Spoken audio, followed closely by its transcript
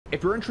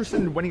If you're interested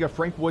in winning a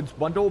Frank Woods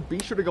bundle, be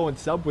sure to go and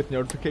sub with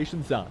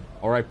notifications on.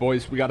 All right,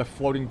 boys, we got a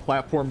floating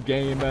platform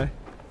game.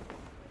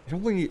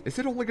 Is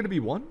it only going to be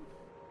one?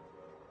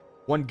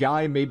 One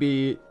guy,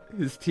 maybe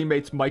his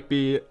teammates might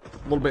be a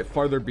little bit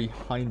farther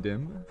behind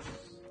him.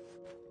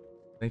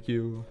 Thank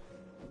you.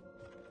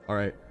 All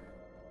right.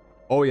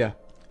 Oh, yeah.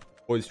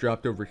 Boys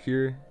dropped over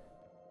here.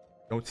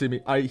 Don't see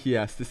me. He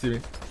has to see me.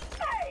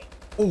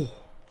 Oh.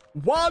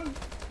 One.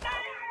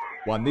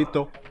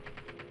 Juanito.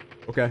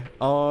 Okay.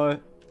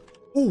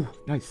 Ooh,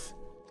 nice.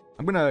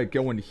 I'm gonna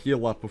go and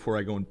heal up before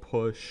I go and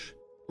push.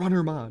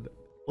 Runner mod.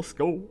 Let's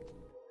go.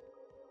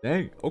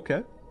 Dang.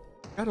 Okay.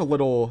 Got a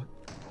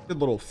good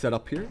little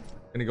setup here.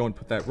 Gonna go and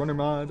put that runner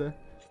mod.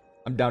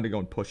 I'm down to go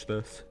and push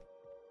this.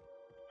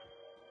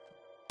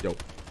 Yo.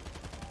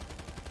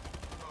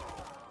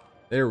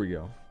 There we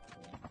go.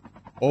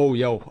 Oh,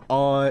 yo.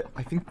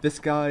 I think this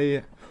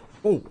guy...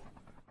 Oh.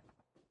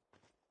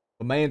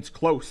 The man's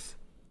close.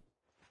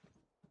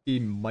 He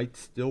might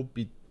still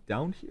be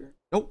down here.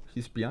 Nope,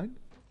 he's behind.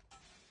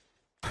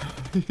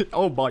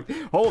 Oh my.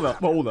 Hold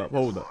up.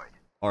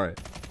 Alright.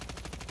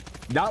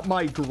 Not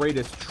my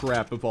greatest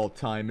trap of all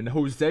time. And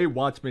Jose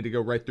wants me to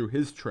go right through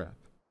his trap.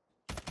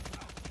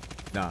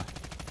 Nah.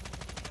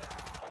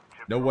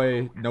 No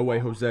way,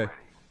 Jose.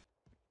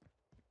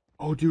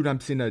 Oh, dude, I'm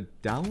seeing a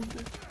down.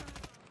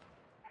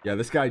 Yeah,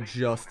 this guy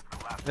just...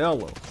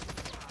 Hello.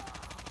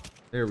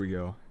 There we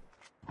go.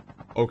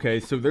 Okay,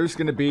 so there's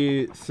gonna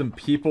be some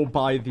people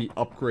by the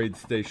upgrade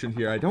station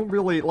here. I don't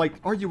really... Like,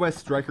 our US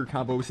striker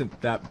combo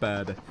isn't that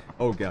bad.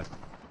 Oh, God.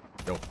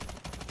 Yo.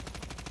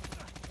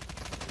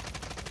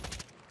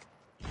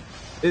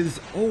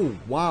 Oh,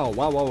 wow.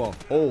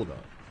 Hold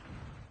up.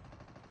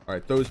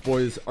 Alright, those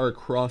boys are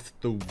across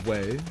the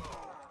way.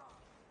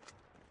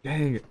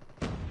 Dang it.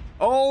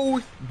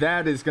 Oh,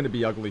 that is gonna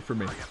be ugly for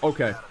me.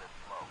 Okay.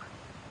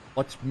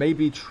 Let's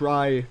maybe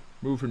try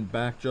moving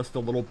back just a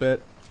little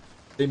bit.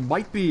 They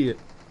might be...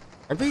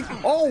 Are they...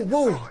 Oh,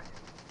 whoa!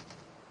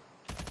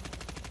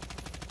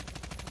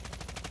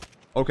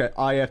 Okay,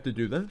 I have to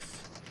do this.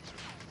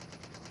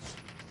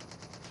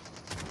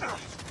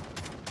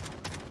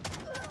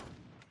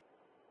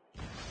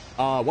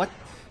 What?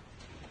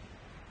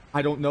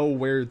 I don't know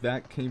where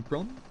that came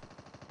from.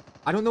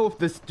 I don't know if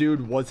this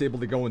dude was able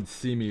to go and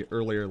see me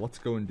earlier. Let's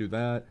go and do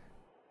that.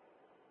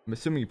 I'm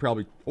assuming he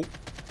probably... Oh.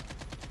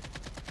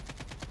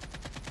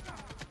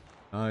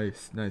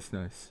 Nice.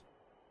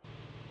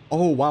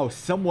 Oh, wow.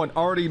 Someone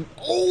already...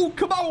 Oh,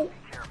 come on!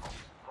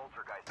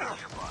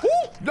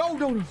 Oh,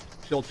 no.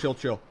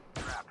 Chill.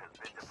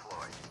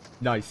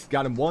 Nice.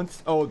 Got him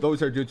once. Oh,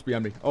 those are dudes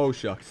behind me. Oh,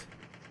 shucks.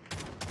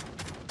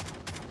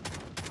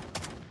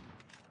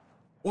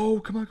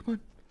 Whoa, come on.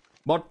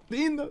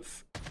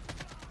 Martinez.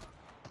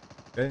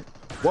 Okay.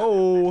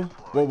 Whoa.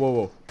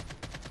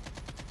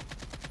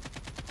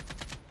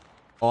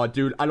 Oh,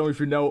 dude, I don't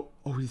even know.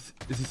 Oh, is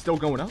he still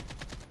going up?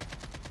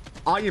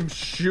 I am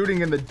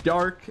shooting in the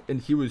dark,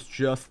 and he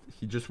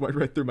just went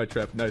right through my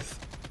trap. Nice.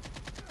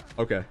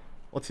 Okay,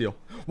 let's heal.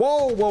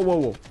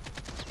 Whoa.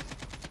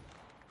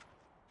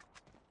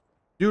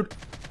 Dude,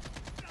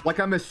 like,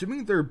 I'm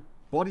assuming their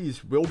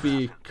buddies will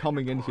be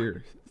coming in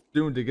here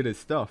soon to get his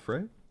stuff,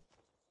 right?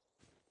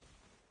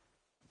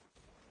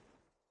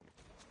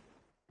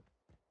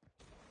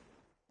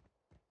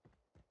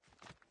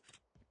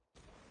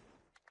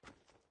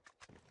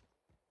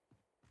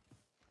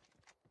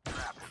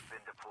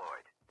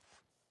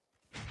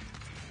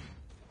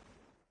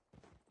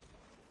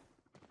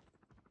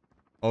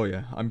 Oh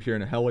yeah, I'm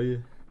hearing a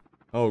heli.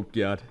 Oh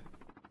god.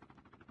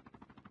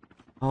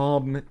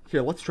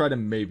 Here, let's try to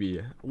maybe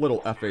a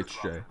little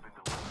FHJ.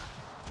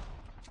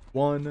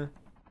 One.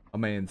 A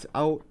man's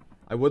out.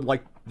 I would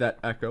like that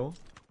echo.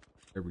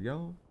 There we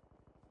go.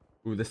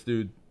 Ooh, this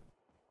dude.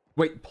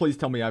 Wait, please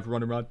tell me I have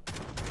running rod.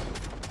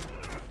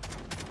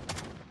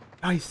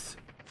 Nice.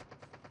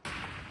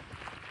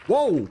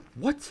 Whoa,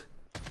 what?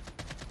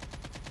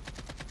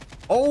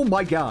 Oh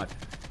my god.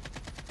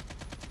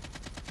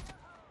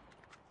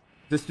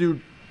 This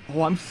dude...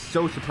 Oh, I'm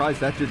so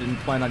surprised that dude didn't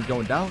plan on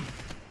going down.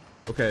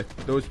 Okay,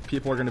 those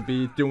people are gonna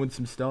be doing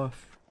some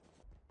stuff.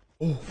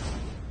 Oh,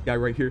 guy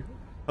right here.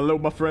 Hello,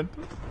 my friend.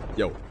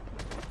 Yo.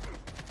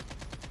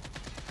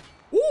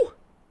 Woo!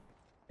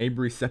 Aim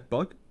reset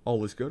bug.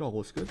 All is good.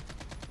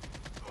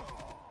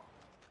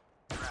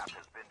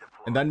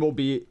 And then we'll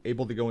be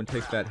able to go and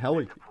take that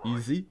heli.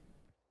 Easy.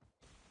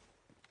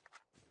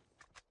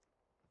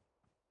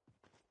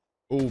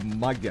 Oh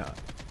my god.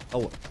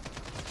 Hello.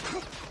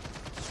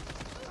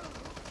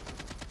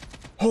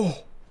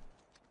 Oh!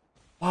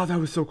 Wow, that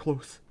was so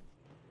close.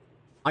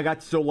 I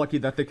got so lucky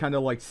that they kind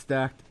of like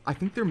stacked. I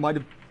think there might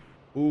have...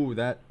 Ooh,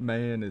 that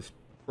man is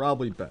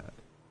probably bad.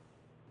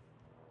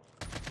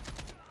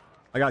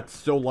 I got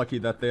so lucky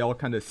that they all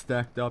kind of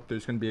stacked up.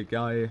 There's going to be a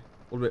guy a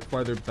little bit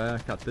farther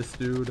back. Got this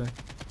dude.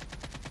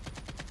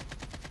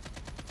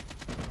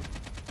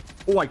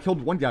 Oh, I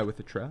killed one guy with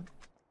a trap.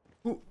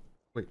 Ooh,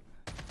 wait.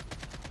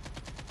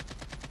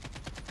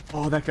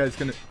 Oh, that guy's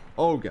going to...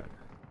 Oh, God.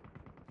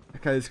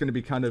 That guy is going to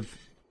be kind of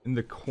in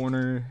the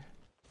corner.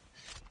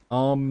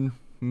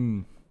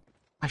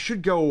 I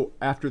should go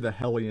after the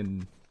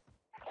Hellion.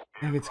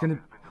 Dang, it's gonna...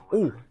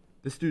 Oh,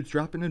 this dude's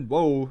dropping in.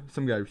 Whoa,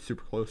 some guy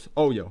super close.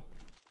 Oh, yo.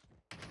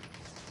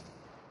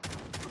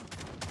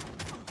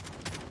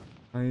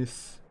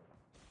 Nice.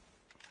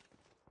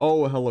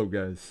 Oh, hello,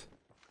 guys.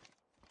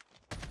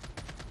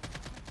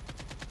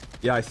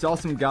 Yeah, I saw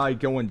some guy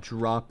go and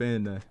drop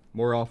in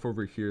more off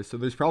over here. So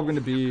there's probably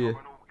going to be...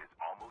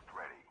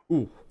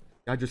 Ooh,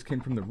 guy just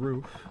came from the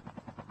roof.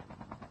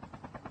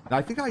 Now,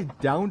 I think I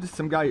downed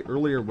some guy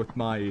earlier with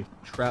my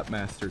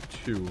Trapmaster,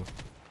 too.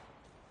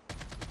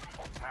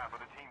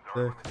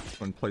 Go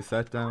and place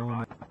that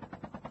down.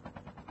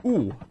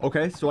 Ooh,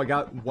 okay, so I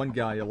got one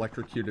guy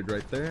electrocuted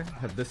right there.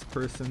 Have this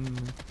person...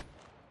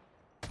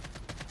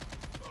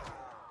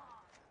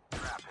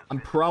 I'm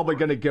probably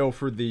gonna go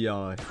for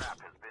the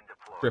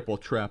triple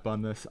trap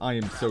on this. I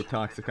am so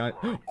toxic.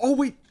 Oh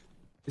wait,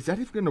 is that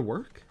even gonna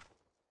work?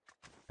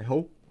 I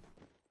hope.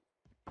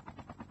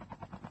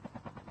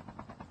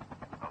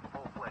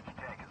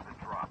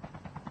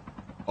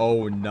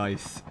 Oh,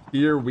 nice.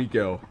 Here we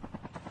go.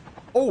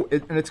 Oh,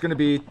 and it's gonna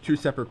be two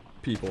separate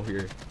people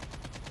here.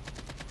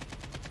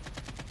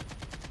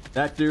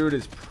 That dude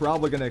is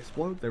probably gonna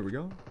explode. There we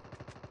go.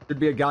 Should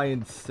be a guy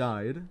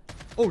inside.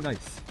 Oh,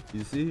 nice.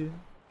 Easy.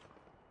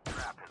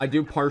 I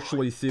do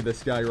partially see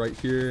this guy right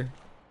here.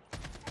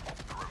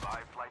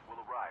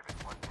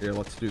 Here,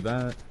 let's do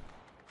that.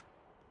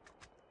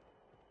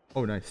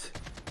 Oh, nice.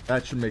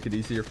 That should make it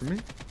easier for me.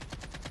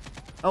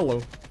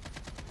 Hello.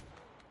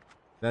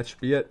 That should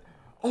be it.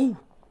 Oh,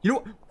 you know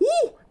what?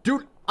 Woo!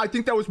 Dude, I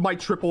think that was my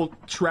triple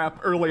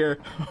trap earlier.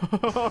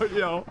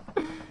 Yo.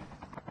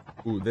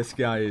 Ooh, this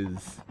guy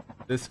is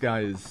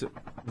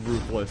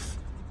ruthless.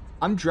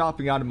 I'm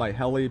dropping out of my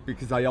heli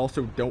because I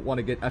also don't want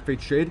to get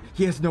FHA'd.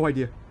 He has no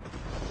idea.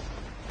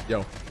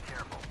 Yo.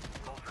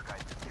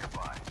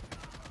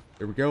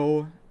 There we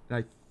go. And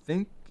I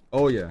think...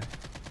 Oh, yeah.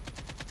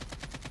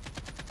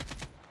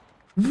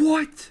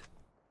 What?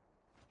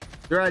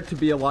 There had to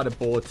be a lot of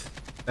bullets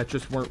that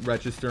just weren't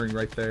registering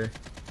right there.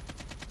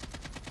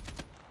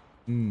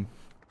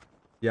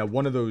 Yeah,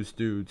 one of those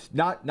dudes.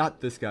 Not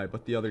this guy,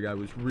 but the other guy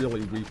was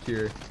really weak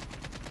here.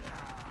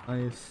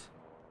 Nice.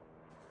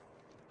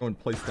 Go and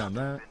place down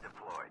that.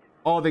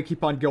 Oh, they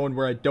keep on going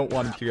where I don't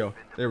want him to go.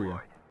 There we go.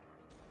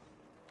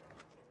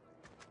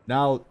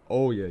 Now,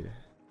 oh yeah.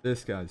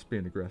 This guy's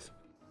being aggressive.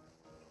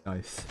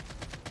 Nice.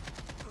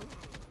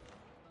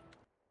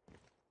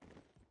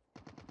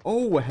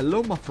 Oh,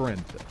 hello, my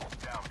friend.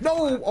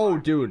 No! Oh,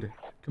 dude.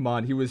 Come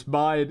on, he was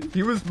mine.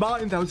 He was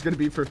mine. That was gonna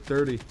be for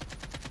 30.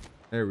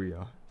 There we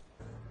go.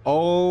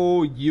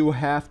 Oh, you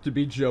have to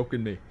be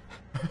joking me.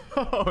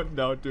 Oh,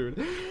 no,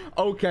 dude.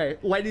 Okay,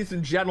 ladies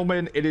and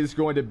gentlemen, it is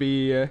going to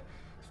be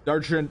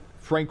Sergeant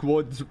Frank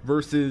Woods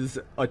versus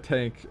a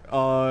tank.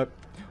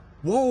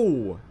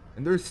 Whoa!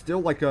 And there's still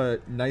like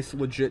a nice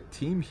legit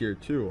team here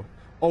too.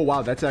 Oh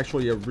wow, that's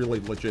actually a really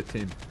legit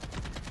team.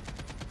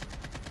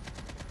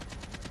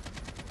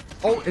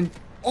 Oh, and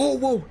oh,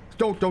 whoa!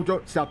 Don't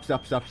stop,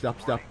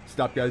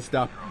 guys,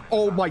 stop.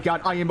 Oh my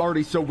god, I am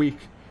already so weak.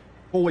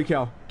 Holy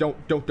cow! Don't.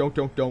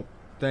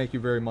 Thank you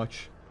very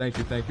much. Thank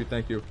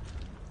you.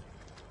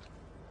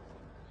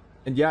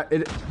 And yeah,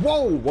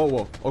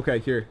 whoa. Okay,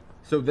 here.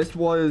 So this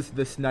was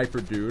the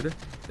sniper dude.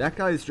 That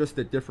guy is just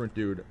a different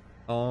dude.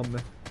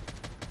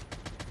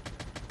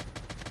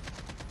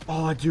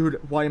 Oh, dude,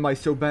 why am I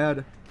so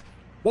bad?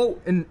 Whoa,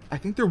 and I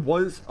think there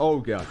was... Oh,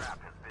 God.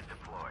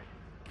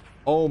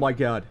 Oh, my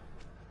God.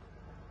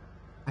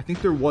 I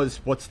think there was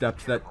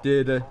footsteps that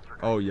did...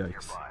 Oh,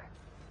 yikes.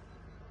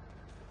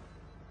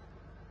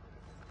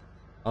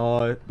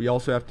 We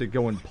also have to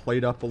go and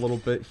plate up a little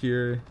bit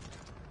here.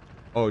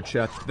 Oh,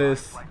 chat,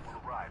 this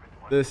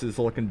is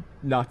looking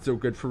not so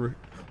good for...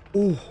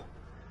 Ooh.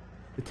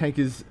 The tank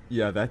is...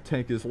 Yeah, that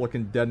tank is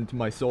looking dead into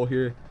my soul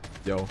here.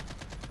 Yo.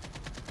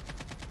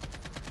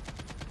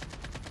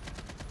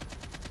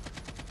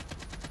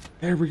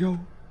 There we go.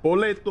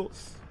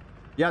 Boletos.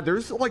 Yeah,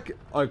 there's like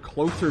a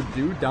closer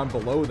dude down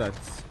below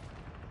that's...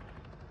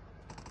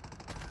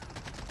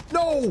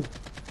 No!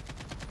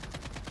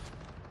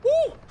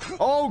 Woo!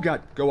 Oh,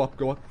 God. Go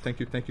up. Thank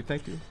you.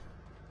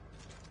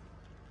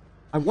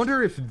 I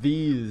wonder if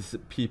these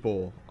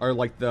people are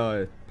like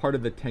the part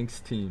of the tanks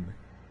team.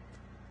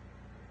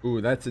 Ooh,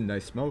 that's a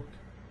nice smoke.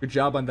 Good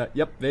job on that.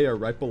 Yep, they are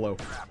right below.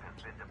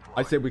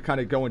 I say we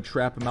kind of go and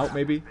trap them out,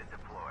 maybe.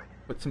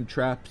 Put some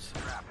traps.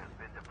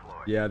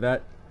 Yeah,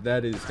 that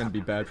is going to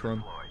be bad for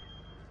him.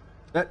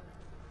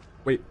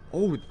 Wait,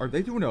 oh, are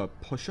they doing a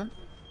push-up?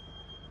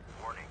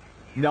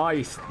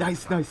 Nice.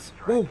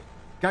 Whoa,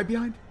 guy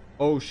behind?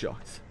 Oh,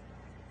 shucks.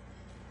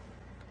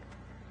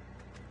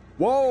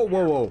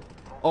 Whoa.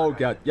 Oh,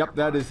 God. Yep,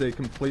 that is a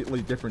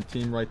completely different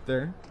team right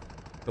there.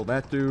 Kill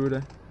that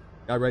dude.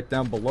 Guy right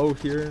down below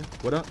here.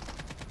 What up?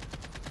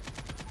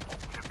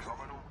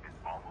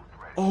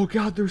 Oh,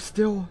 God, there's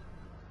still...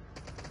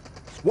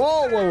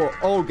 Whoa.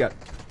 Oh, God.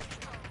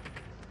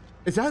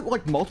 Is that,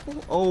 like,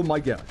 multiple? Oh, my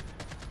God.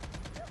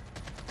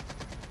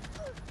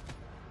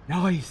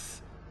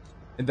 Nice.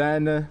 And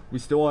then we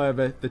still have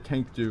the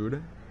tank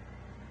dude.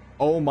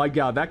 Oh my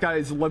god, that guy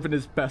is living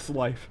his best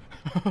life.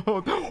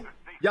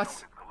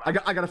 Yes, I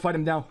gotta fight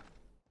him now.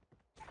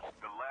 The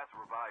last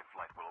revive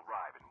flight will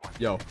arrive in 1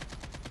 Yo.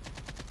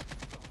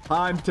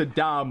 Time to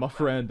die, my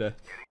friend.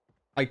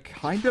 I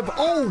kind of...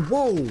 Oh,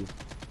 whoa.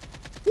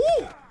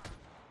 Woo!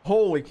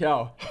 Holy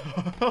cow.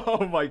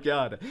 Oh my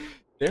god.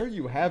 There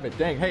you have it.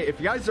 Dang. Hey, if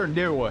you guys are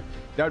new,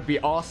 that would be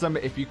awesome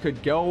if you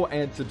could go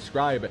and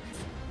subscribe.